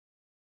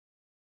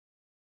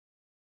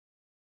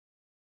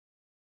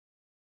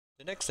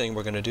The next thing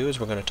we're going to do is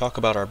we're going to talk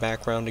about our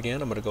background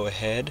again. I'm going to go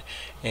ahead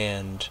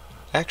and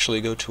actually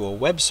go to a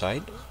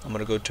website. I'm going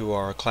to go to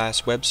our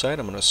class website.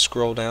 I'm going to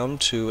scroll down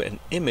to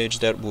an image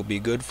that will be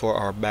good for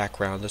our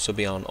background. This will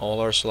be on all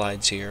our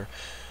slides here,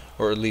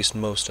 or at least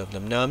most of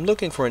them. Now I'm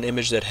looking for an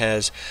image that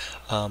has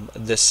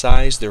the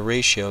size, the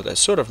ratio that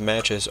sort of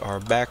matches our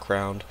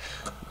background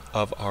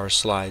of our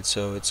slide.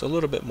 So it's a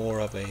little bit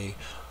more of a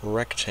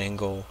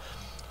rectangle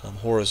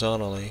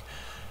horizontally.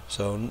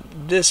 So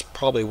this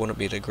probably wouldn't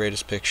be the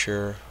greatest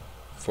picture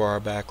for our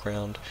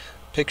background.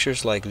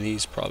 Pictures like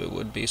these probably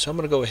would be. So I'm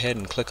going to go ahead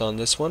and click on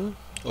this one,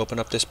 open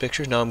up this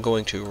picture. Now I'm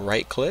going to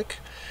right click.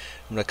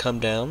 I'm going to come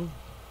down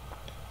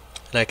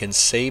and I can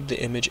save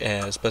the image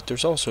as, but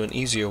there's also an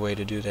easier way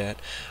to do that.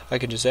 I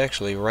can just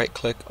actually right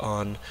click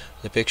on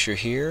the picture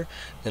here,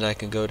 then I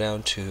can go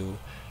down to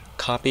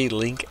copy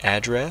link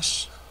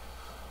address,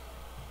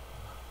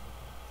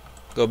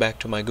 go back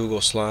to my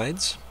Google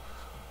Slides,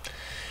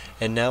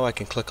 and now I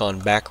can click on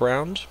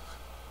background.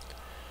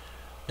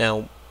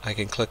 Now I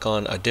can click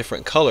on a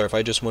different color if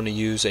I just want to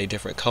use a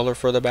different color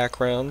for the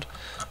background.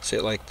 Say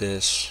it like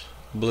this,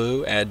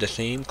 blue, add to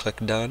theme,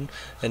 click done,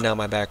 and now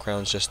my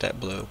background's just that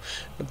blue.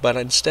 But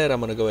instead I'm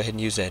going to go ahead and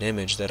use that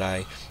image that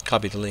I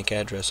copied the link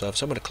address of.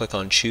 So I'm going to click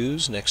on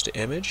choose next to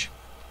image,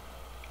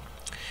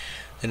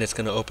 and it's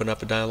going to open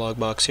up a dialog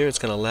box here. It's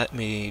going to let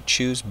me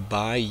choose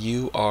by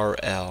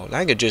URL. Now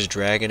I could just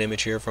drag an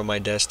image here from my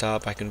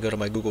desktop. I can go to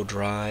my Google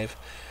Drive.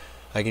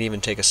 I can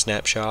even take a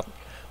snapshot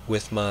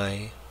with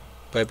my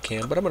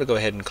webcam, but I'm going to go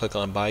ahead and click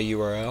on by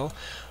URL.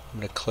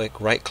 I'm going to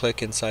right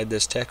click inside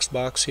this text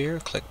box here,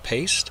 click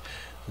paste.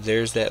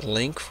 There's that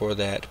link for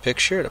that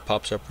picture. It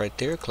pops up right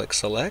there. Click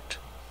select.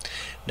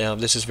 Now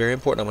this is very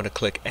important. I'm going to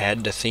click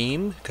add to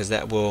theme because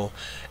that will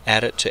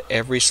add it to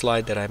every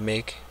slide that I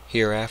make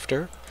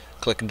hereafter.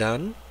 Click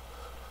done.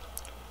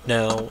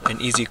 Now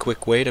an easy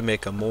quick way to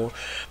make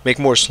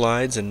more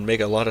slides and make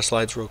a lot of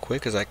slides real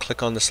quick is I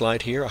click on the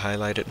slide here, I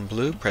highlight it in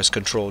blue, press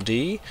Ctrl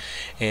D,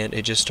 and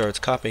it just starts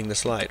copying the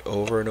slide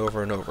over and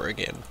over and over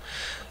again.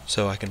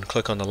 So I can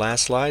click on the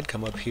last slide,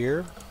 come up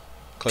here,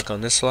 click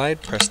on this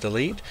slide, press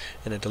delete,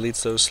 and it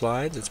deletes those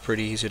slides. It's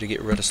pretty easy to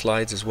get rid of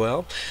slides as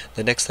well.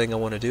 The next thing I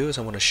want to do is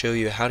I want to show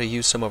you how to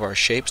use some of our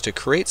shapes to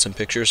create some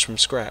pictures from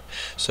scratch.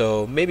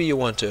 So maybe you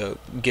want to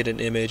get an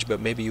image,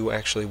 but maybe you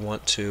actually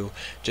want to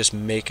just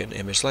make an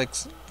image. Like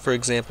for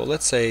example,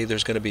 let's say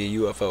there's going to be a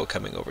UFO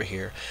coming over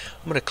here.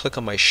 I'm going to click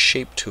on my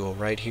shape tool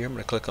right here. I'm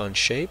going to click on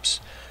shapes,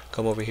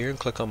 come over here and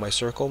click on my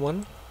circle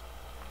one.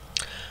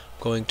 I'm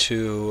going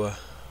to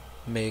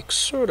make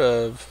sort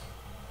of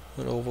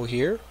an oval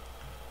here.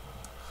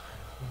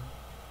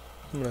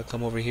 I'm going to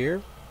come over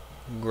here,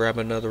 grab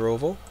another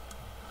oval,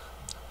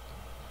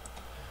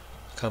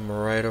 come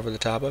right over the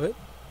top of it,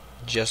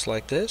 just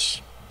like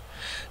this.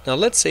 Now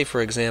let's say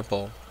for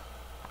example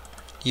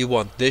you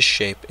want this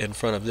shape in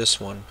front of this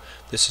one.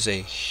 This is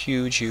a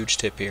huge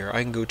tip here.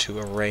 I can go to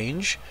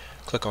arrange,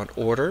 click on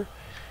order,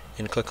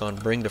 and click on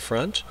bring to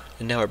front,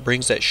 and now it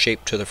brings that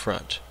shape to the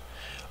front.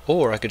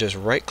 Or I could just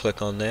right click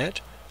on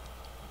that,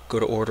 go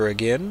to order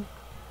again,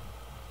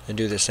 and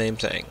do the same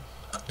thing.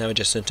 Now I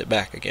just sent it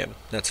back again.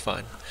 That's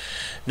fine.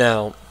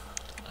 Now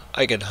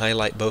I can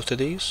highlight both of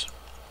these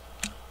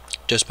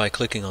just by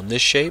clicking on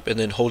this shape and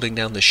then holding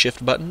down the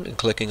shift button and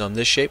clicking on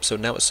this shape. So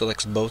now it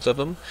selects both of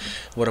them.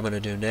 What I'm going to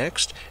do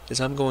next is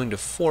I'm going to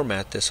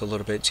format this a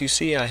little bit. So you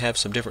see I have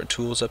some different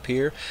tools up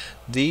here.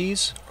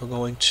 These are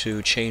going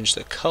to change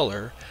the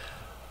color,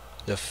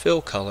 the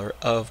fill color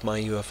of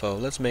my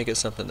UFO. Let's make it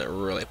something that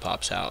really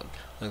pops out,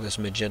 like this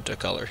magenta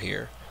color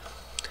here.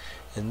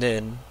 And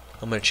then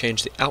I'm going to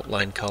change the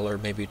outline color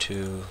maybe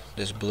to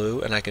this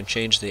blue, and I can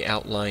change the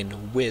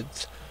outline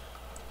width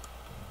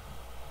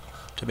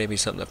to maybe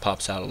something that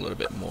pops out a little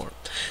bit more.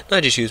 Now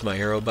I just use my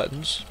arrow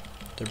buttons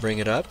to bring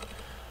it up.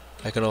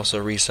 I can also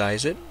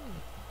resize it.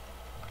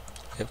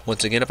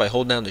 Once again, if I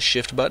hold down the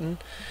shift button,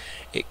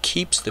 it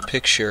keeps the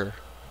picture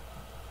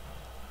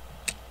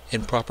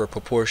in proper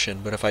proportion,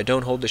 but if I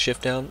don't hold the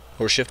shift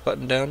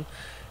button down,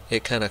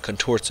 it kind of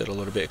contorts it a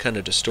little bit, it kind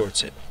of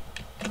distorts it.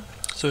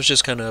 So it's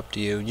just kind of up to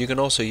you. You can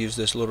also use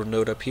this little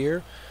note up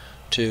here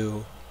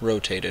to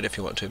rotate it if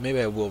you want to. Maybe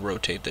I will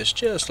rotate this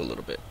just a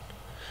little bit.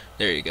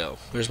 There you go.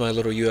 There's my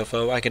little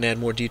UFO. I can add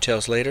more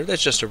details later.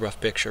 That's just a rough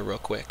picture real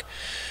quick.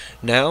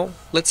 Now,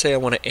 let's say I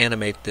want to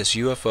animate this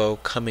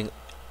UFO coming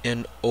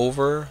in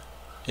over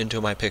into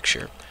my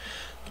picture.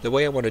 The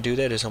way I want to do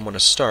that is I'm going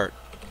to start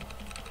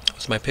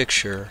with my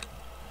picture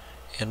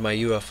and my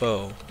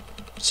UFO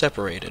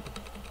separated.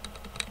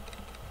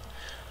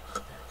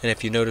 And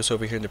if you notice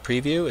over here in the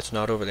preview, it's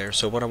not over there.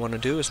 So what I want to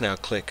do is now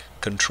click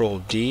Control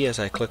D as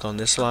I click on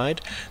this slide.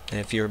 And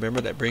if you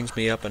remember, that brings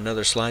me up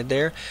another slide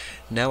there.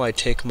 Now I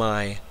take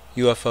my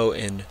UFO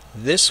in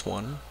this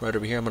one, right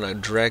over here. I'm going to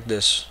drag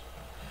this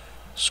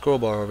scroll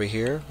bar over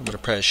here. I'm going to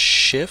press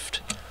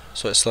Shift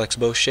so it selects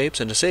both shapes.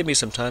 And to save me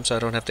some time so I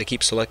don't have to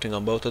keep selecting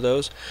on both of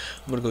those,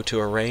 I'm going to go to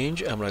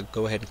Arrange. I'm going to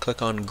go ahead and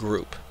click on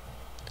Group.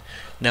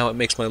 Now it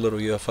makes my little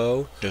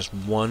UFO just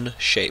one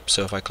shape.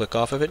 So if I click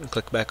off of it and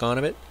click back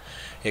on it,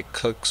 it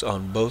clicks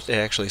on both, it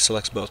actually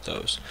selects both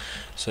those.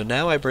 So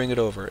now I bring it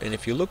over, and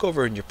if you look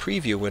over in your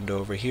preview window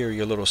over here,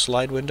 your little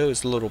slide window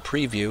is the little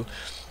preview.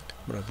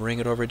 I'm going to bring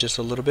it over just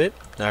a little bit.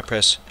 Now I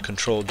press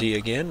Control D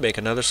again, make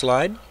another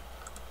slide.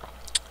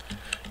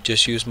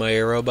 Just use my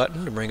arrow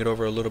button to bring it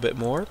over a little bit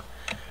more.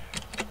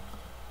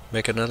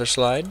 Make another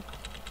slide.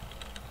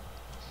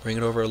 Bring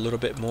it over a little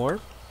bit more.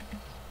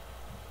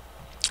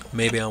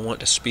 Maybe I want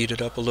to speed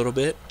it up a little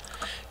bit.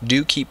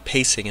 Do keep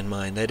pacing in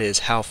mind, that is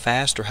how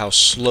fast or how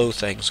slow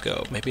things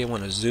go. Maybe I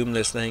want to zoom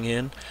this thing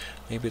in.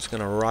 Maybe it's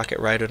going to rocket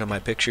right into my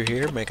picture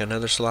here. Make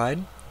another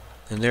slide.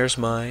 And there's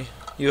my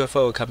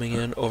UFO coming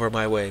in over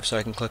my wave. So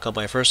I can click on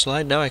my first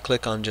slide. Now I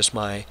click on just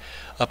my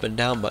up and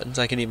down buttons.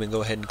 I can even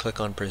go ahead and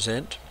click on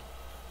Present.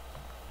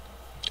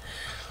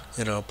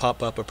 And it'll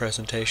pop up a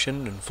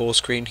presentation in full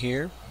screen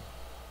here.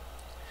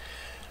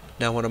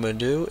 Now what I'm going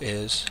to do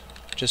is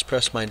just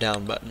press my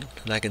down button,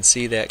 and I can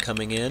see that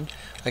coming in.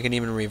 I can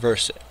even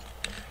reverse it,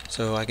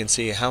 so I can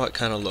see how it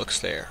kind of looks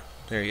there.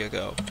 There you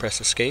go. Press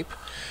Escape.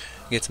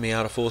 Gets me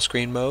out of full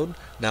screen mode.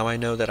 Now I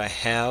know that I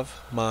have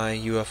my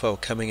UFO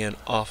coming in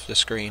off the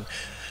screen.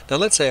 Now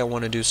let's say I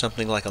want to do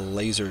something like a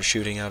laser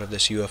shooting out of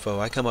this UFO.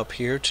 I come up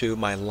here to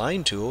my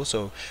line tool.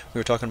 So we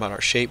were talking about our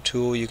shape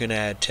tool. You can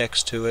add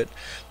text to it.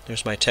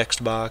 There's my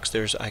text box.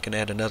 I can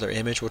add another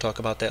image. We'll talk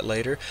about that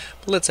later.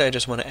 But let's say I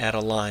just want to add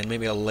a line,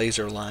 maybe a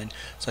laser line.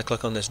 So I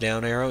click on this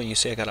down arrow, and you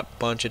see I got a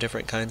bunch of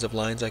different kinds of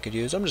lines I could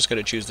use. I'm just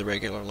going to choose the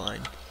regular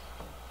line.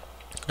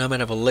 Now I'm going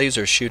to have a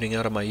laser shooting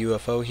out of my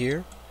UFO here.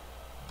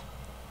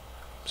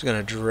 I'm just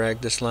going to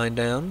drag this line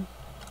down.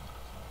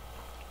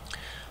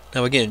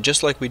 Now again,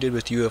 just like we did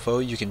with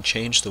UFO, you can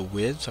change the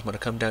width. I'm going to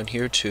come down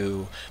here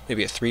to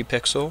maybe a 3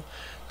 pixel,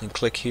 then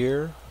click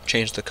here,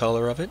 change the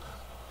color of it.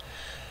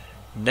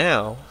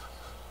 Now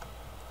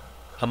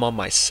I'm on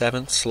my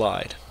 7th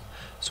slide.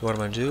 So what I'm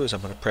going to do is I'm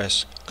going to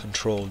press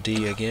Control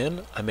D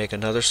again. I make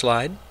another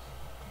slide.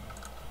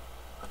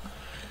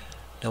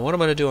 Now what I'm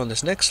going to do on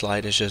this next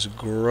slide is just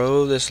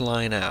grow this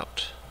line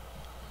out.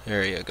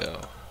 There you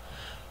go.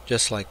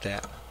 Just like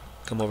that.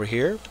 Come over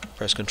here,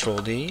 press Control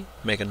D,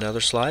 make another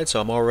slide. So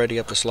I'm already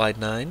up to slide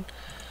 9.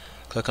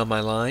 Click on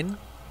my line,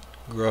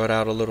 grow it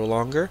out a little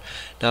longer.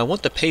 Now I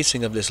want the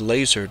pacing of this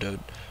laser to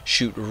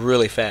shoot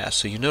really fast.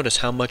 So you notice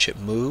how much it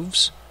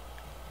moves.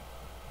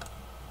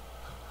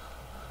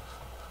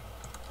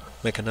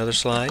 Make another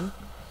slide.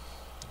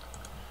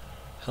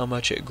 How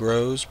much it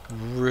grows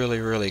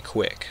really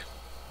quick.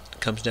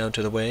 Comes down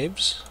to the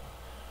waves.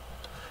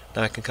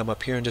 Now I can come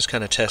up here and just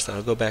kind of test it.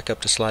 I'll go back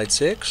up to slide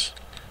 6.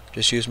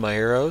 Just use my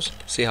arrows.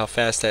 See how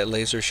fast that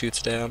laser shoots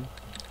down?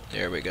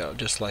 There we go,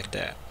 just like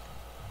that.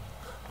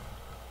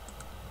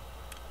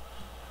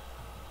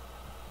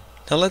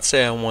 Now let's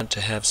say I want to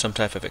have some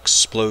type of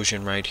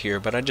explosion right here,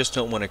 but I just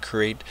don't want to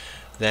create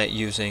that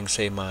using,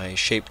 say, my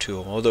shape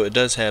tool. Although it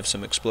does have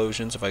some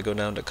explosions. If I go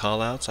down to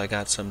callouts, I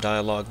got some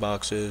dialog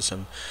boxes,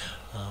 some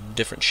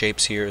different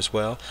shapes here as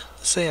well.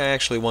 Let's say I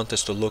actually want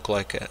this to look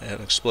like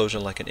an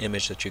explosion, like an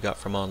image that you got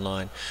from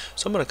online.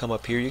 So I'm going to come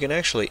up here. You can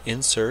actually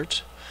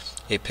insert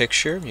a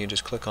picture. You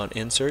just click on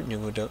Insert and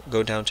you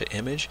go down to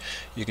Image.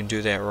 You can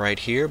do that right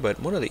here, but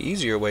one of the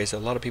easier ways that a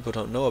lot of people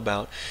don't know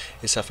about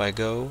is if I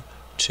go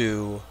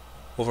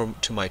over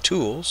to my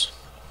tools,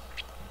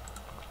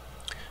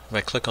 if I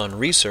click on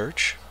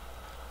Research,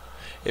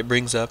 it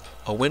brings up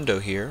a window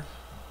here,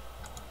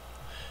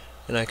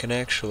 and I can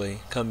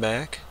actually come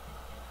back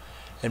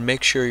and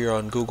make sure you're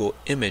on Google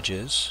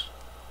Images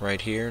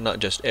right here, not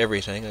just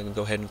everything. I can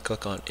go ahead and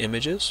click on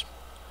Images.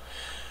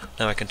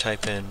 Now I can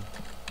type in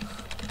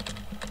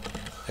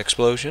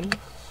explosion,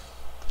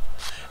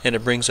 and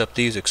it brings up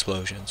these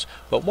explosions.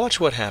 But watch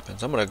what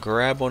happens. I'm going to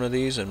grab one of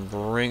these and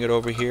bring it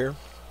over here.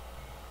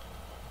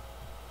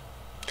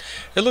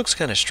 It looks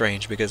kind of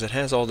strange because it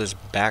has all this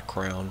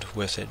background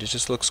with it. It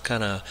just looks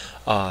kind of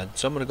odd.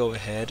 So I'm going to go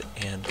ahead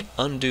and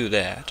undo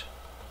that.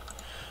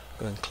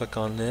 Go ahead and click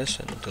on this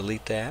and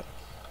delete that.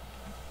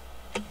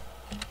 I'm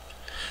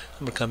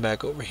going to come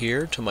back over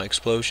here to my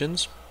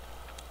explosions.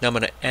 Now I'm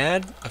going to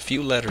add a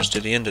few letters to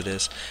the end of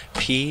this,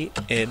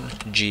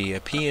 PNG. A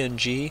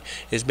PNG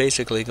is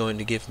basically going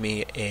to give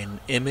me an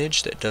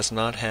image that does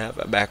not have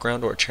a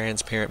background or a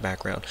transparent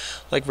background.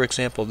 Like for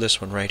example this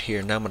one right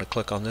here. Now I'm going to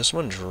click on this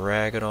one,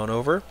 drag it on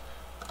over.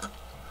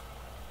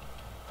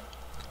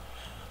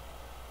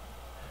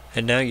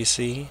 And now you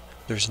see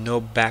there's no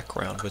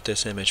background with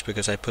this image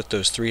because I put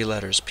those 3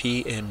 letters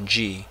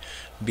PNG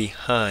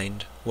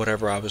behind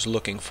whatever I was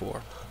looking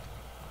for.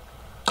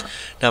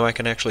 Now I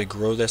can actually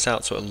grow this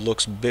out so it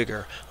looks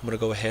bigger. I'm going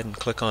to go ahead and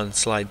click on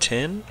slide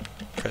 10,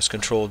 press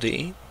Control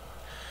D.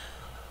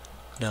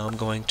 Now I'm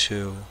going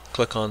to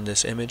click on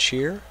this image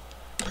here,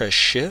 press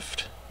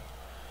Shift.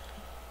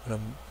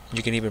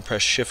 You can even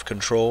press Shift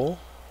Control,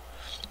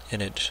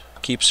 and it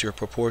keeps your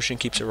proportion,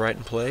 keeps it right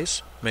in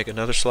place. Make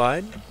another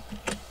slide.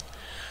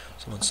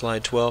 So on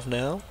slide 12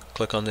 now,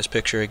 click on this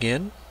picture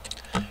again,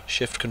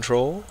 Shift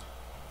Control,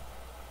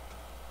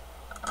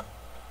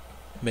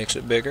 makes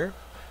it bigger.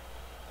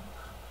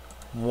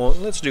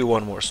 Let's do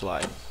one more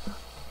slide.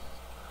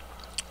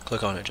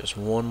 Click on it just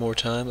one more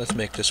time. Let's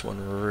make this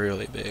one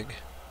really big.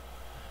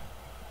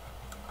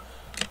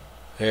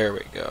 There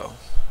we go.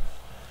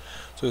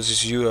 So it's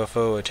this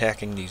UFO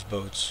attacking these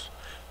boats.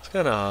 It's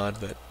kind of odd,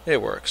 but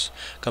it works.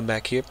 Come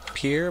back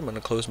here. I'm going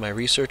to close my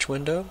research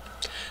window.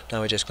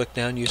 Now I just click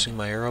down using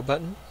my arrow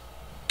button.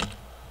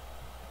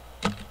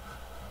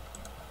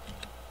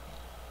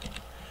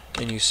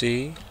 And you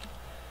see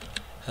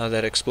how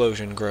that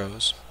explosion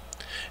grows.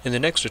 In the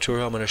next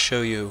tutorial, I'm going to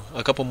show you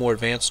a couple more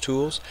advanced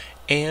tools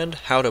and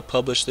how to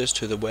publish this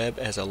to the web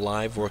as a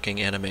live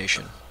working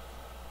animation.